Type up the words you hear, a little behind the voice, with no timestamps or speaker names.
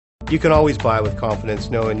You can always buy with confidence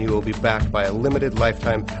knowing you will be backed by a limited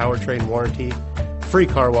lifetime powertrain warranty, free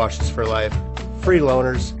car washes for life, free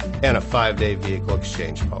loaners, and a 5-day vehicle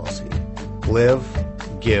exchange policy. Live,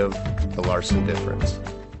 give the Larson difference.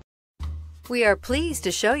 We are pleased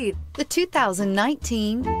to show you the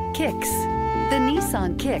 2019 Kicks. The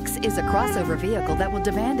Nissan Kicks is a crossover vehicle that will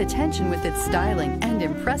demand attention with its styling and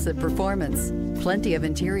impressive performance. Plenty of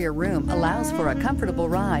interior room allows for a comfortable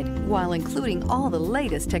ride while including all the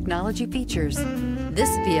latest technology features.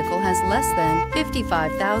 This vehicle has less than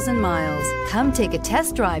 55,000 miles. Come take a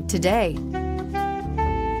test drive today.